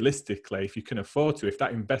realistically, if you can afford to, if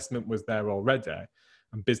that investment was there already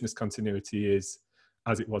and business continuity is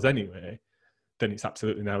as it was anyway, then it's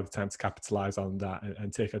absolutely now the time to capitalize on that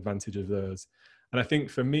and take advantage of those. And I think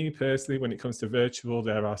for me personally, when it comes to virtual,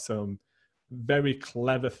 there are some very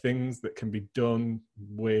clever things that can be done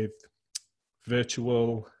with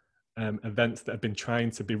virtual events that have been trying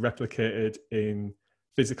to be replicated in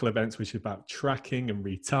physical events, which is about tracking and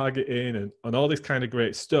retargeting and all this kind of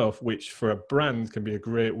great stuff, which for a brand can be a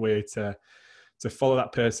great way to follow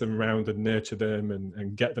that person around and nurture them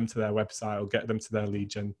and get them to their website or get them to their lead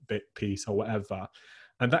gen bit piece or whatever.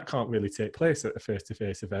 And that can't really take place at a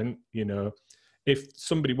face-to-face event. If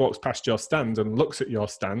somebody walks past your stand and looks at your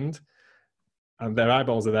stand and their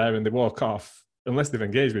eyeballs are there and they walk off, unless they've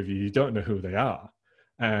engaged with you, you don't know who they are.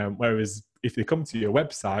 Whereas if they come to your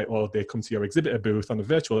website or they come to your exhibitor booth on a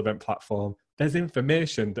virtual event platform, there's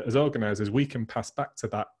information that as organisers we can pass back to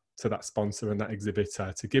that sponsor and that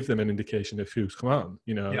exhibitor to give them an indication of who's come on,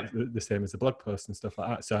 you know, Yeah. the same as the blog post and stuff like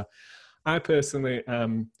that. So I personally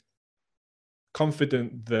am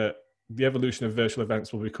confident that the evolution of virtual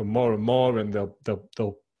events will become more and more, and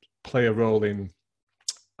they'll play a role in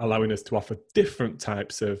allowing us to offer different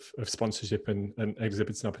types of sponsorship and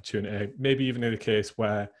exhibiting opportunity. Maybe even in a case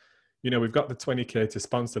where, you know, we've got the 20K to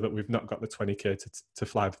sponsor, but we've not got the 20K to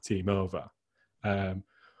fly the team over.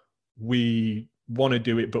 We want to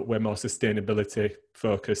do it, but we're more sustainability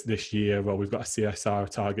focused this year, or we've got a CSR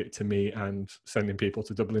target to meet, and sending people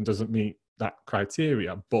to Dublin doesn't meet that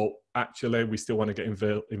criteria. But actually, we still want to get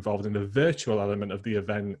involved in the virtual element of the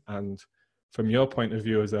event. And from your point of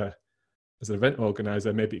view as an event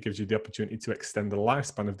organizer, maybe it gives you the opportunity to extend the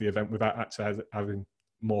lifespan of the event without actually having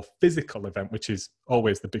more physical event, which is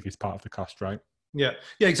always the biggest part of the cost, right? Yeah,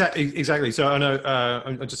 exactly. So I know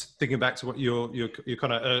I'm just thinking back to what your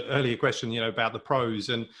kind of earlier question, you know, about the pros,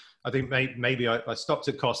 and I think maybe I stopped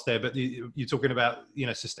at cost there, but you're talking about, you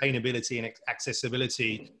know, sustainability and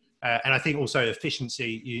accessibility, and I think also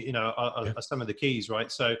efficiency, you know, are some of the keys,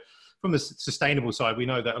 right? So from the sustainable side, we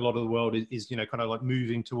know that a lot of the world is, you know, kind of like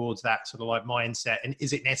moving towards that sort of like mindset, and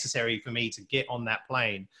is it necessary for me to get on that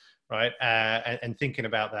plane? Right. And thinking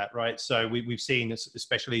about that. Right. So we've seen,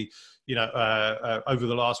 especially, you know, over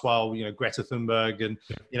the last while, you know, Greta Thunberg and,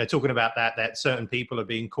 you know, talking about that certain people are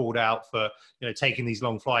being called out for, you know, taking these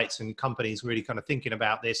long flights, and companies really kind of thinking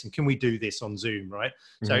about this. And can we do this on Zoom? Right.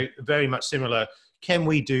 Mm-hmm. So very much similar. Can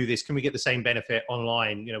we do this? Can we get the same benefit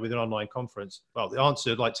online, you know, with an online conference? Well, the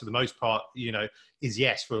answer, like to the most part, you know, is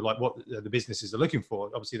yes, for like what the businesses are looking for.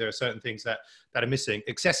 Obviously, there are certain things that are missing.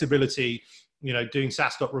 Accessibility, you know, doing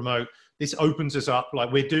SaaStock remote, this opens us up.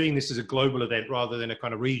 Like, we're doing this as a global event rather than a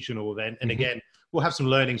kind of regional event. And again, we'll have some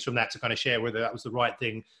learnings from that to kind of share whether that was the right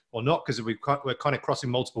thing or not, because we're kind of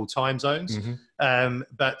crossing multiple time zones.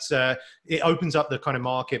 But it opens up the kind of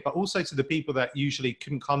market, but also to the people that usually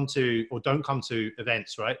couldn't come to or don't come to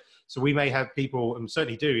events, right? So we may have people, and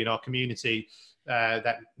certainly do in our community,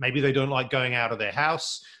 that maybe they don't like going out of their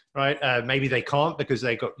house, right? Maybe they can't because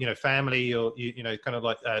they got, you know, family or, you know, kind of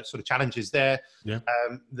like sort of challenges there. Yeah.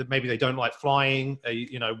 That maybe they don't like flying,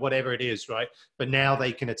 you know, whatever it is, right? But now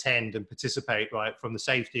they can attend and participate, right, from the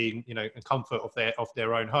safety, you know, and comfort of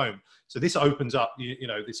their own home. So this opens up, you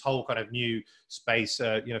know, this whole kind of new space,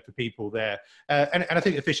 you know, for people there. And I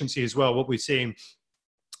think efficiency as well, what we're seeing,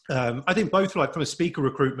 I think both like from a speaker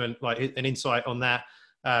recruitment, like an insight on that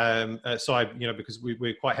side, you know, because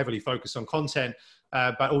we're quite heavily focused on content,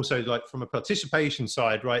 but also like from a participation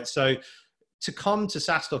side, right? So to come to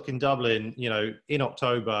SaaStock in Dublin, you know, in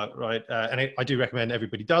October, right? And I do recommend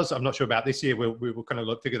everybody does. I'm not sure about this year. We'll kind of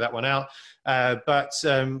like figure that one out. But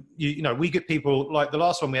you know, we get people, like the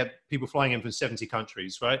last one, we had people flying in from 70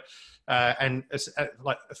 countries, right? And as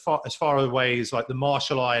far away as like the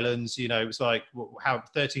Marshall Islands, you know, it was like how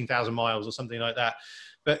 13,000 miles or something like that.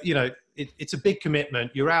 But, you know, it's a big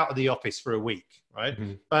commitment. You're out of the office for a week, right?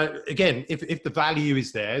 But again, if the value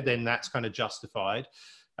is there, then that's kind of justified.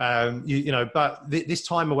 You know, but this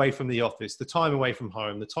time away from the office, the time away from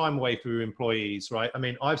home, the time away from your employees, right? I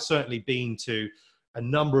mean, I've certainly been to a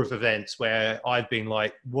number of events where I've been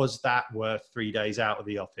like, was that worth 3 days out of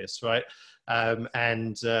the office, right?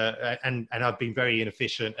 And I've been very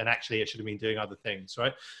inefficient, and actually I should have been doing other things,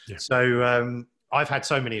 right? Yeah. So I've had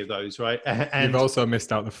so many of those, right? And you've also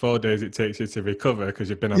missed out the 4 days it takes you to recover because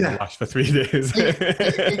you've been on the lash for 3 days.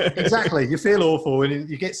 Exactly. You feel awful and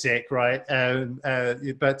you get sick, right?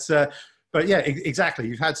 But yeah, exactly.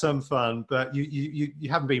 You've had some fun, but you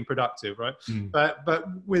haven't been productive, right? But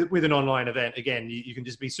with an online event, again, you can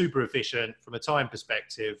just be super efficient from a time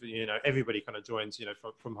perspective. You know, everybody kind of joins, you know,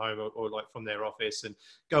 from home or like from their office, and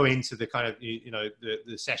go into the kind of, you know,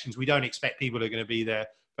 the sessions. We don't expect people are going to be there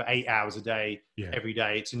for 8 hours a day, every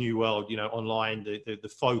day. It's a new world, you know, online. The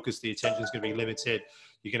focus, the attention is going to be limited.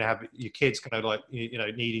 You're going to have your kids kind of like, you know,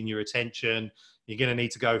 needing your attention. You're going to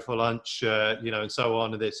need to go for lunch, you know, and so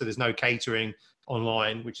on. So there's no catering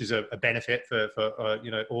online, which is a benefit for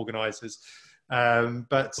you know, organisers.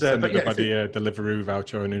 But yeah, everybody a Deliveroo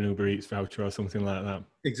voucher and an Uber Eats voucher or something like that.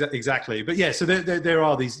 Exactly. But yeah, so there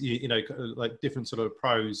are these, you know, like different sort of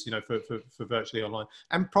pros, you know, for virtually online,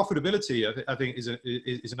 and profitability. I think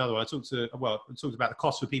is another one. I talked about the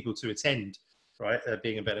cost for people to attend, right,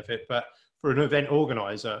 being a benefit. But for an event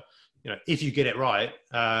organizer, you know, if you get it right,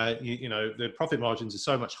 you know, the profit margins are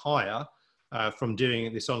so much higher from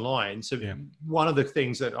doing this online. So one of the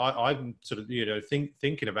things that I'm sort of, you know,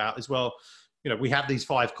 thinking about as well, we have these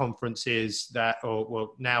 5 conferences that, or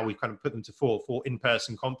well, now we kind of put them to four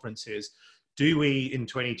in-person conferences. Do we in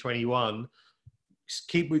 2021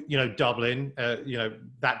 keep, Dublin,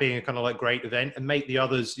 that being a kind of like great event, and make the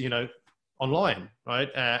others, online, right?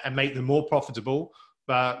 And make them more profitable,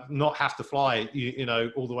 but not have to fly,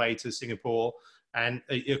 all the way to Singapore and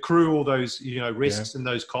accrue all those, risks and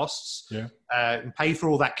those costs, and pay for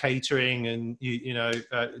all that catering and,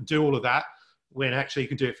 do all of that, when actually you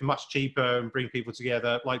can do it for much cheaper and bring people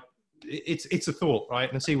together. Like, it's a thought,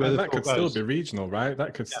 right? And see where that could still be regional, right?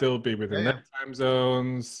 That could still be within their time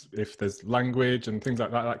zones. If there's language and things like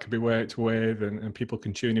that, that could be worked with, and people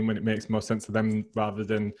can tune in when it makes more sense to them, rather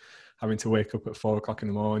than having to wake up at 4 o'clock in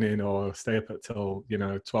the morning or stay up until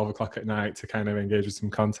 12 o'clock at night to kind of engage with some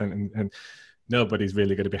content. And nobody's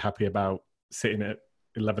really going to be happy about sitting at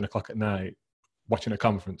 11 o'clock at night watching a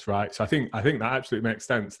conference, right? So I think that absolutely makes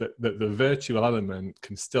sense, that the virtual element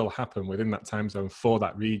can still happen within that time zone for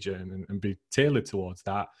that region, and be tailored towards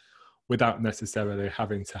that, without necessarily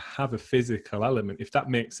having to have a physical element, if that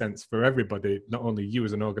makes sense for everybody, not only you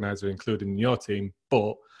as an organizer, including your team,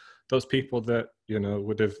 but those people that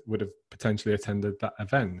would have potentially attended that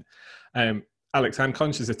event. Alex, I'm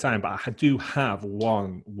conscious of time, but I do have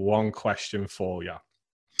one question for you.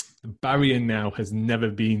 The barrier now has never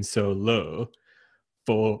been so low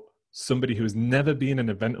for somebody who has never been an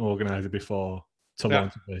event organizer before to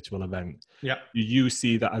launch a virtual event. Do you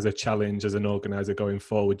see that as a challenge as an organizer going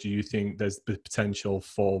forward? Do you think there's the potential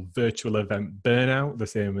for virtual event burnout, the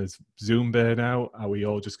same as Zoom burnout? Are we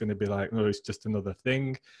all just going to be like, no, it's just another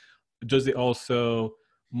thing? Does it also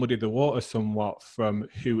muddy the water somewhat from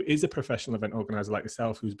who is a professional event organizer like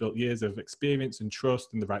yourself, who's built years of experience and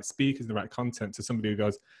trust and the right speakers and the right content, to somebody who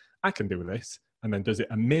goes, I can do this, and then does it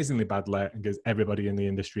amazingly badly and gives everybody in the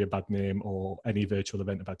industry a bad name, or any virtual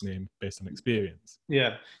event a bad name based on experience?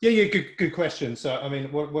 Good question. So I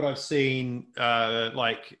mean, what I've seen,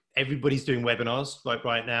 like, everybody's doing webinars like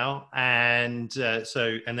right now, and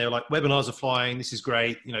and they're like, webinars are flying, this is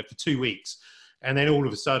great, for 2 weeks. And then all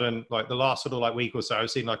of a sudden, like the last sort of like week or so, I've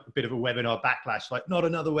seen like a bit of a webinar backlash, like, not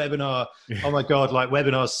another webinar. Oh my God, like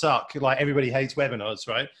webinars suck. Like, everybody hates webinars,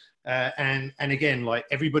 right? And again, like,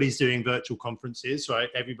 everybody's doing virtual conferences, right?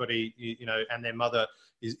 Everybody, and their mother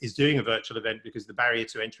is doing a virtual event because the barrier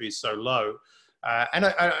to entry is so low. And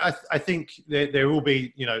I think there will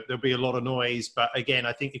be, there'll be a lot of noise. But again,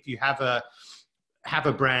 I think if you have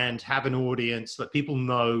a brand, have an audience, let people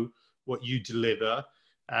know what you deliver,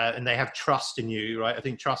 and they have trust in you, right? I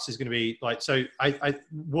think trust is going to be like, so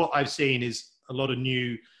what I've seen is a lot of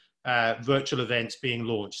new virtual events being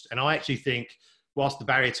launched. And I actually think, whilst the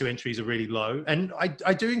barrier to entries are really low, and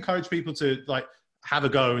I do encourage people to like have a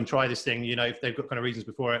go and try this thing, if they've got kind of reasons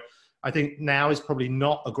before it. I think now is probably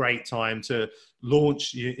not a great time to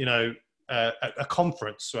launch, a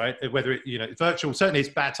conference, right? Whether it, virtual, certainly it's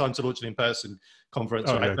a bad time to launch an in-person conference,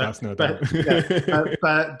 right? Yeah, that's no doubt.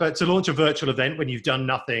 But to launch a virtual event when you've done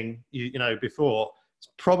nothing, before, it's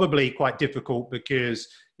probably quite difficult, because,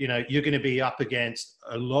 you're going to be up against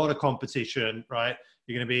a lot of competition, right?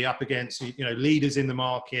 You're going to be up against, leaders in the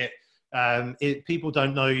market. People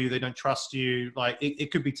don't know you, they don't trust you. Like,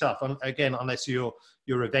 it could be tough, again, unless your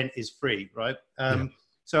event is free, right?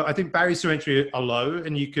 So I think barriers to entry are low,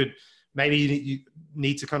 and maybe you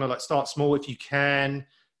need to kind of like start small if you can.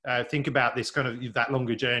 Think about this kind of that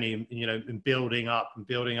longer journey, and building up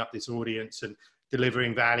this audience and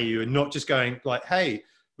delivering value, and not just going like, hey,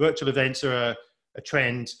 virtual events are a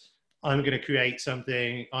trend. I'm going to create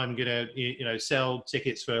something. I'm going to, sell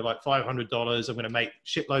tickets for like $500. I'm going to make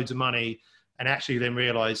shitloads of money, and actually then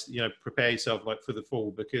realize, prepare yourself like for the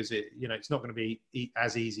fall, because it's not going to be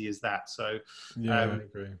as easy as that. So I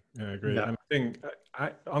agree. And I think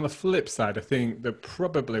on the flip side, I think that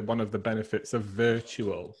probably one of the benefits of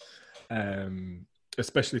virtual,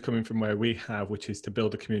 especially coming from where we have, which is to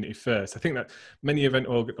build a community first. I think that many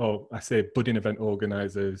budding event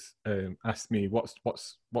organizers ask me, what's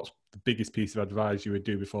the biggest piece of advice you would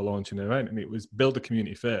do before launching an event? And it was build a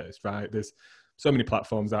community first, right? There's so many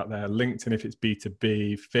platforms out there, LinkedIn if it's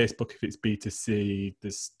B2B, Facebook if it's B2C,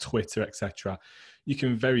 there's Twitter, etc. You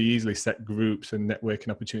can very easily set groups and networking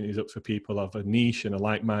opportunities up for people of a niche and a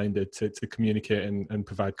like-minded to communicate and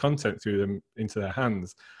provide content through them into their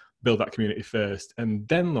hands. Build that community first, and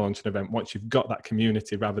then launch an event once you've got that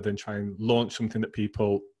community, rather than try and launch something that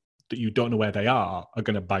people that you don't know where they are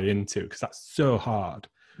going to buy into, because that's so hard.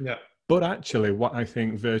 But actually, what I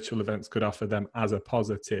think virtual events could offer them as a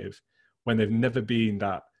positive, when they've never been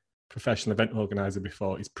that professional event organizer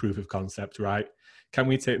before, is proof of concept, right? Can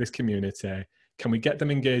we take this community? Can we get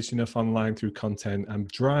them engaged enough online through content and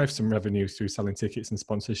drive some revenue through selling tickets and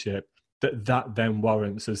sponsorship? that then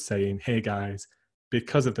warrants us saying, hey guys,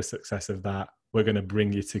 because of the success of that, we're going to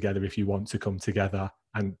bring you together if you want to come together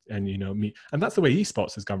and meet. And that's the way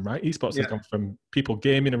esports has gone, right? Esports has gone from people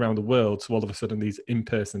gaming around the world to all of a sudden these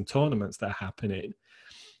in-person tournaments that are happening.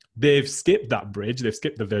 They've skipped that bridge. They've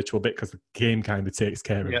skipped the virtual bit because the game kind of takes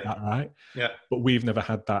care of that, right? Yeah. But we've never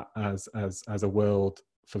had that as a world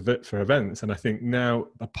for events. And I think now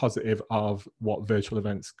a positive of what virtual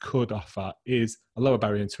events could offer is a lower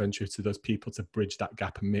barrier to entry to those people to bridge that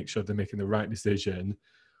gap and make sure they're making the right decision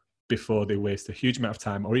before they waste a huge amount of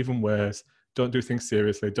time, or even worse, don't do things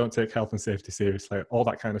seriously, don't take health and safety seriously, all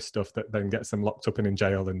that kind of stuff that then gets them locked up and in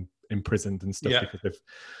jail and imprisoned and stuff because if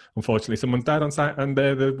unfortunately someone's died on site and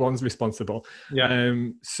they're the ones responsible.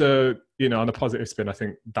 So on a positive spin, I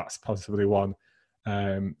think that's possibly one.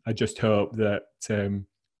 I just hope that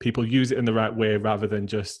people use it in the right way rather than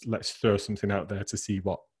just let's throw something out there to see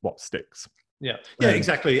what sticks. Yeah,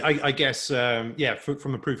 exactly. I guess,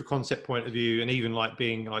 from a proof of concept point of view, and even like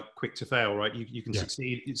being like quick to fail, right? You can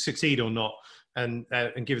succeed or not, and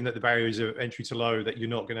given that the barriers of entry to low, that you're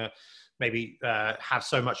not going to maybe have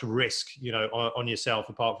so much risk, on yourself.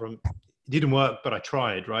 Apart from it didn't work, but I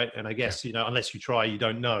tried, right? And I guess unless you try, you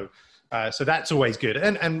don't know. So that's always good.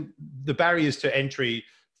 And the barriers to entry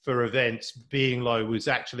for events being low was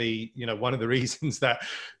actually, one of the reasons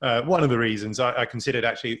I considered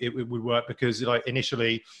actually it would work, because like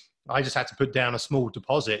initially I just had to put down a small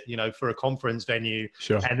deposit, for a conference venue,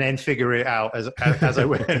 and then figure it out as I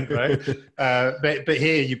went, right? But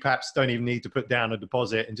here you perhaps don't even need to put down a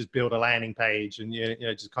deposit and just build a landing page and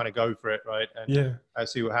just kind of go for it, right? And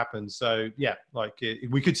see what happens. So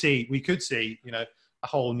we could see, a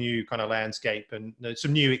whole new kind of landscape and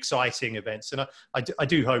some new exciting events. And I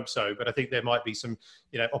do hope so, but I think there might be some,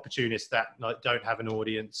 opportunists that don't have an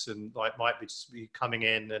audience and might be coming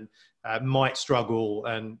in and might struggle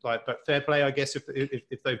but fair play, I guess,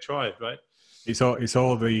 if they've tried, right? It's all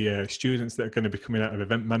the students that are going to be coming out of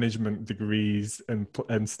event management degrees and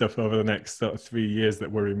stuff over the next sort of 3 years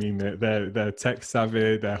that worry me. They're tech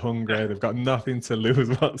savvy, they're hungry, they've got nothing to lose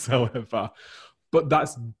whatsoever. But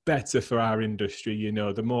that's better for our industry,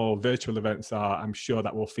 the more virtual events are, I'm sure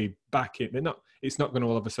that will feed back in. It's not going to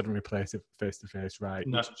all of a sudden replace it face-to-face, right?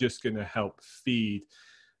 No. It's just going to help feed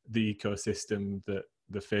the ecosystem that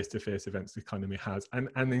the face-to-face events economy has. And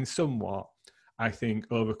in somewhat, I think,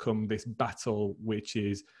 overcome this battle, which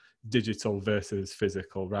is digital versus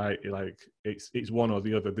physical, right? Like it's one or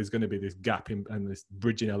the other. There's going to be this gap and this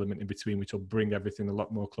bridging element in between, which will bring everything a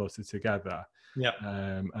lot more closer together.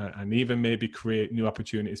 And even maybe create new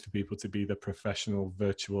opportunities for people to be the professional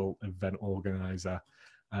virtual event organizer,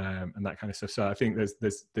 and that kind of stuff. So I think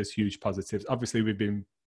there's huge positives. Obviously, we've been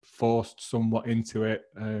forced somewhat into it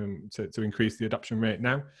to increase the adoption rate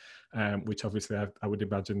now, which obviously I would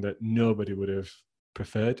imagine that nobody would have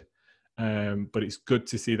preferred. But it's good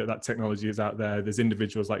to see that technology is out there. There's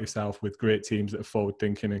individuals like yourself with great teams that are forward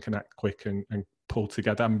thinking and can act quick and pull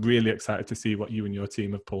together. I'm really excited to see what you and your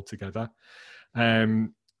team have pulled together.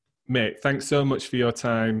 Mate, thanks so much for your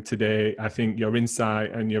time today. I think your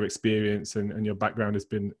insight and your experience and your background has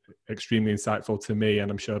been extremely insightful to me, and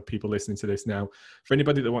I'm sure people listening to this now. For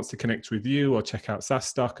anybody that wants to connect with you or check out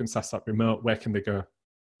SaaStock and SaaStock Remote, where can they go?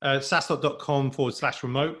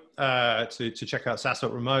 SaaStock.com/remote to check out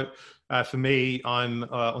SaaStock Remote. For me, I'm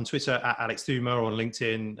on Twitter at Alex Thumer, or on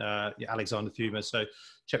LinkedIn, Alexander Thumer. So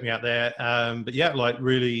check me out there. But yeah,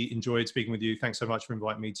 really enjoyed speaking with you. Thanks so much for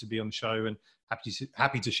inviting me to be on the show, and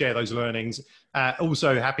happy to share those learnings.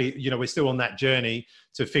 Also happy, we're still on that journey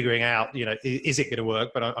to figuring out, is it going to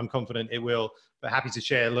work? But I'm confident it will. But happy to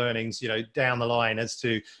share learnings, down the line as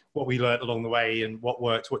to what we learned along the way and what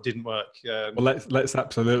worked, what didn't work. Well, let's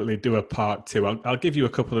absolutely do a part two. I'll give you a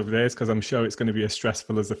couple of days because I'm sure it's going to be as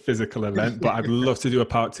stressful as a physical event. But I'd love to do a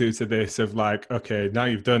part two to this of okay, now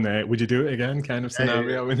you've done it, would you do it again? Kind of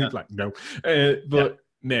scenario. No.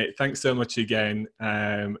 Mate, thanks so much again.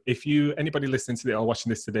 If anybody listening to it or watching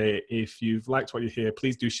this today, if you've liked what you hear,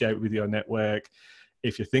 please do share it with your network.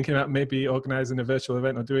 If you're thinking about maybe organizing a virtual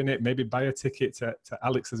event or doing it, maybe buy a ticket to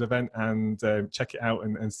Alex's event and check it out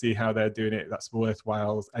and see how they're doing it. That's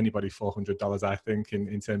worthwhile. Anybody $400, I think,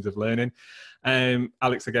 in terms of learning.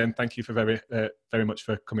 Alex, again, thank you for very much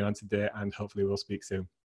for coming on today, and hopefully we'll speak soon.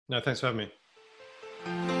 No, thanks for having me.